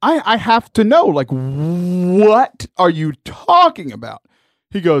 I have to know, like, what are you talking about?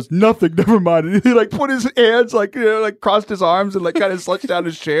 He goes, nothing, never mind. And he like put his hands like crossed his arms and like kind of slouched down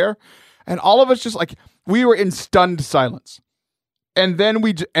his chair. And all of us just like, we were in stunned silence. And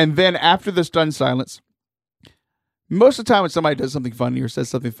then after the stunned silence, most of the time when somebody does something funny or says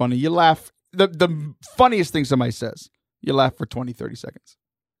something funny, you laugh. The funniest thing somebody says, you laugh for 20, 30 seconds.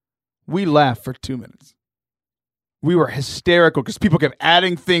 We laughed for 2 minutes. We were hysterical because people kept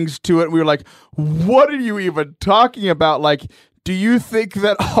adding things to it. We were like, what are you even talking about? Like, do you think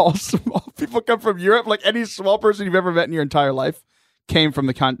that all small people come from Europe? Like any small person you've ever met in your entire life came from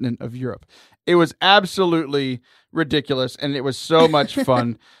the continent of Europe. It was absolutely ridiculous, and it was so much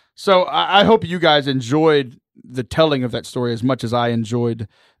fun. So I hope you guys enjoyed the telling of that story as much as I enjoyed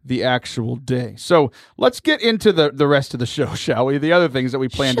the actual day. So let's get into the rest of the show, shall we? The other things that we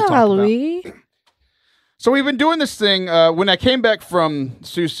plan to talk about. Shall we? So we've been doing this thing. When I came back from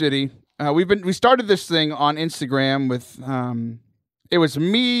Sioux City, we started this thing on Instagram with it was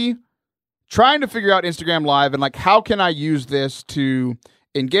me trying to figure out Instagram Live and like how can I use this to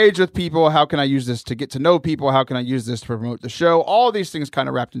engage with people? How can I use this to get to know people? How can I use this to promote the show? All these things kind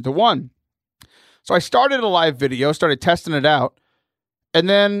of wrapped into one. So I started a live video, started testing it out, and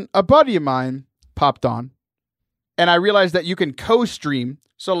then a buddy of mine popped on, and I realized that you can co-stream.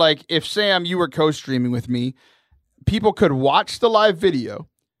 So like if Sam, you were co-streaming with me, people could watch the live video,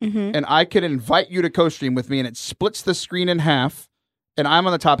 and I could invite you to co-stream with me, and it splits the screen in half, and I'm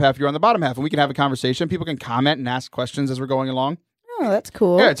on the top half, you're on the bottom half, and we can have a conversation. People can comment and ask questions as we're going along. Oh, that's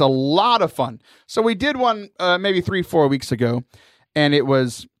cool. Yeah, it's a lot of fun. So we did one maybe 3-4 weeks ago, and it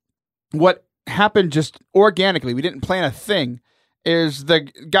was what happened just organically. We didn't plan a thing. is the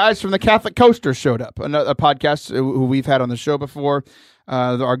guys from the Catholic Coasters showed up, a podcast who we've had on the show before,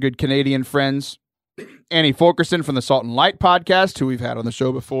 our good Canadian friends. Annie Fulkerson from the Salt and Light podcast, who we've had on the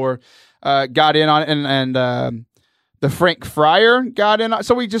show before, got in on it, and the Frank Fryer got in on.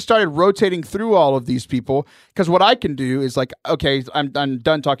 So we just started rotating through all of these people, because what I can do is like, okay, I'm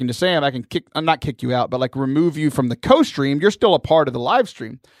done talking to Sam. I can not kick you out, but like remove you from the co-stream. You're still a part of the live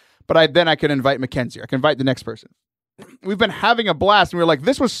stream, but I can invite Mackenzie. I can invite the next person. We've been having a blast, and we were like,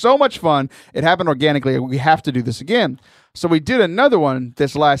 this was so much fun. It happened organically. We have to do this again. So we did another one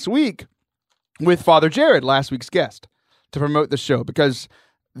this last week with Father Jared, last week's guest, to promote the show, because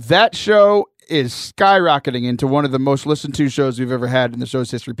that show is skyrocketing into one of the most listened to shows we've ever had in the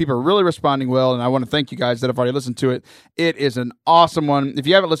show's history. People are really responding well, and I want to thank you guys that have already listened to it. It is an awesome one. If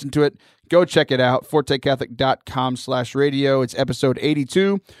you haven't listened to it, go check it out, fortecatholic.com/radio. It's episode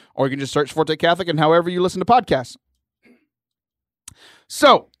 82, or you can just search Forte Catholic and however you listen to podcasts.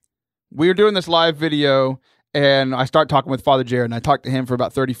 So we're doing this live video, and I start talking with Father Jared, and I talked to him for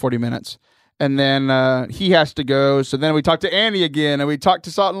about 30, 40 minutes. And then he has to go. So then we talked to Annie again, and we talked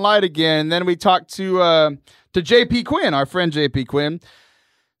to Salt and Light again. And then we talked to JP Quinn, our friend JP Quinn.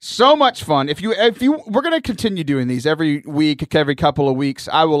 So much fun. If you, we're going to continue doing these every week, every couple of weeks.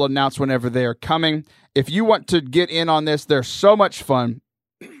 I will announce whenever they are coming. If you want to get in on this, they're so much fun.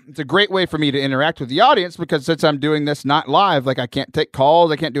 It's a great way for me to interact with the audience, because since I'm doing this not live, like I can't take calls,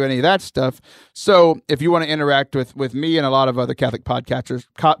 I can't do any of that stuff. So if you want to interact with me and a lot of other Catholic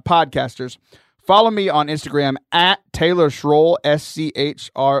podcasters, follow me on Instagram at Taylor Schroll,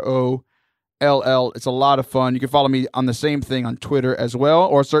 SCHROLL. It's a lot of fun. You can follow me on the same thing on Twitter as well,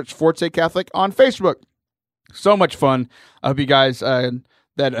 or search Forte Catholic on Facebook. So much fun. I hope you guys that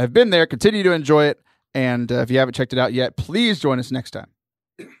have been there continue to enjoy it. And if you haven't checked it out yet, please join us next time.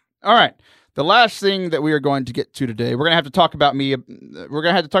 All right. The last thing that we are going to get to today, we're going to have to talk about me. We're going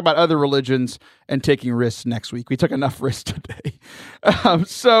to have to talk about other religions and taking risks next week. We took enough risks today.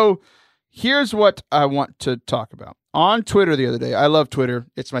 So here's what I want to talk about. On Twitter the other day, I love Twitter.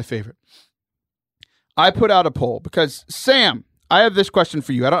 It's my favorite. I put out a poll because, Sam, I have this question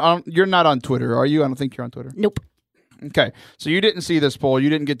for you. You're not on Twitter, are you? I don't think you're on Twitter. Nope. Okay, so you didn't see this poll. You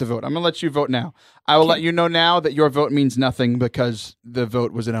didn't get to vote. I'm going to let you vote now. I will let you know now that your vote means nothing because the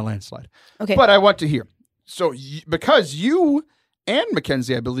vote was in a landslide. Okay. But I want to hear. So because you and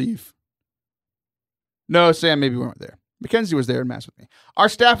Mackenzie, I believe. No, Sam, maybe we weren't there. Mackenzie was there in Mass with me. Our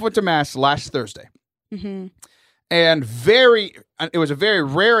staff went to Mass last Thursday. Mm-hmm. And it was a very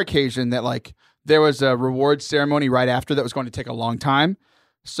rare occasion that like there was a reward ceremony right after that was going to take a long time.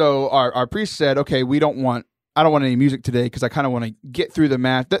 So our priest said, okay, I don't want any music today because I kind of want to get through the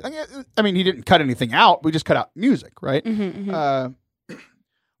Mass. I mean, he didn't cut anything out. We just cut out music, right? Mm-hmm,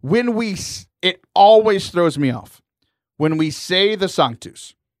 mm-hmm. It always throws me off. When we say the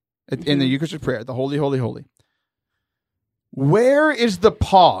Sanctus in the Eucharistic prayer, the Holy, Holy, Holy, where is the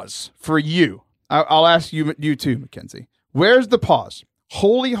pause for you? I'll ask you too, Mackenzie. Where's the pause?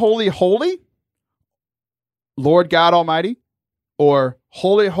 Holy, Holy, Holy, Lord God Almighty, or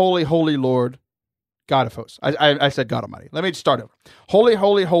Holy, Holy, Holy Lord God of hosts. I said God Almighty. Let me start over. Holy,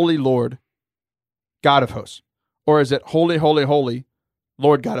 Holy, Holy Lord, God of hosts. Or is it Holy, Holy, Holy,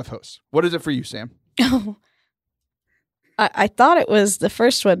 Lord God of hosts? What is it for you, Sam? Oh, I thought it was the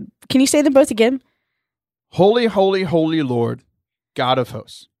first one. Can you say them both again? Holy, Holy, Holy Lord, God of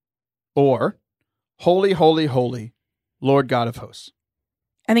hosts. Or Holy, Holy, Holy, Lord God of hosts.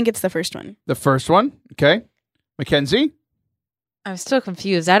 I think it's the first one. The first one. Okay. Mackenzie? I'm still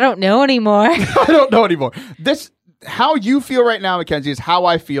confused. I don't know anymore. I don't know anymore. How you feel right now, Mackenzie, is how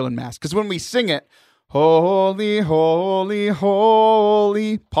I feel in Mass. Because when we sing it, Holy, Holy,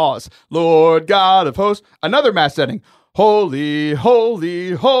 Holy, pause, Lord God of hosts. Another Mass setting, Holy,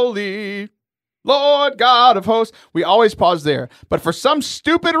 Holy, Holy, Lord God of hosts. We always pause there. But for some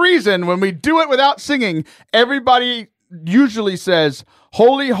stupid reason, when we do it without singing, everybody usually says,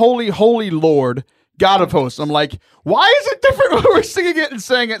 Holy, Holy, Holy Lord God of hosts. I'm like, why is it different when we're singing it and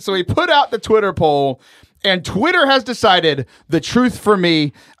saying it? So we put out the Twitter poll, and Twitter has decided the truth for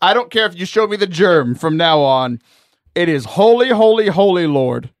me. I don't care if you show me the germ from now on. It is Holy, Holy, Holy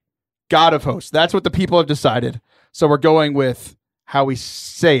Lord, God of hosts. That's what the people have decided. So we're going with how we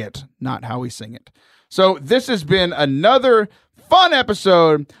say it, not how we sing it. So this has been another fun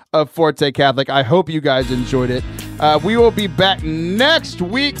episode of Forte Catholic. I hope you guys enjoyed it. We will be back next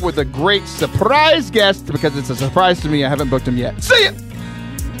week with a great surprise guest because it's a surprise to me. I haven't booked him yet. See ya!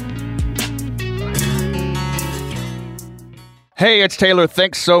 Hey, it's Taylor.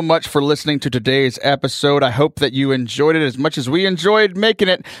 Thanks so much for listening to today's episode. I hope that you enjoyed it as much as we enjoyed making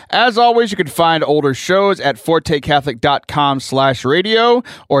it. As always, you can find older shows at fortecatholic.com/radio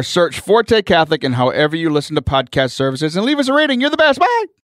or search Forte Catholic in however you listen to podcast services and leave us a rating. You're the best. Bye.